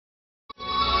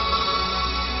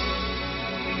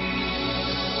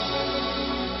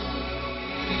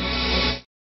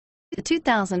The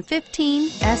 2015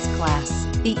 S-Class.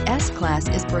 The S-Class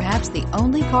is perhaps the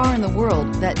only car in the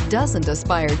world that doesn't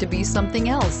aspire to be something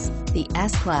else. The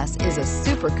S-Class is a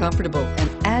super comfortable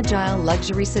and agile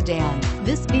luxury sedan.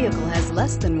 This vehicle has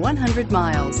less than 100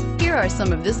 miles. Here are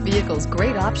some of this vehicle's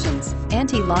great options: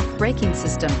 anti-lock braking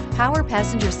system, power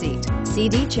passenger seat,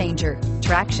 CD changer,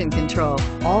 traction control,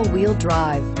 all-wheel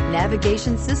drive,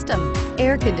 navigation system,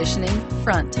 air conditioning,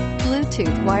 front,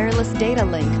 Bluetooth wireless data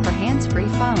link for hands-free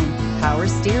phone, power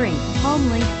steering, home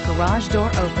link garage door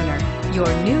opener. Your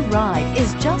new ride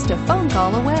is just a phone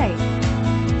call away.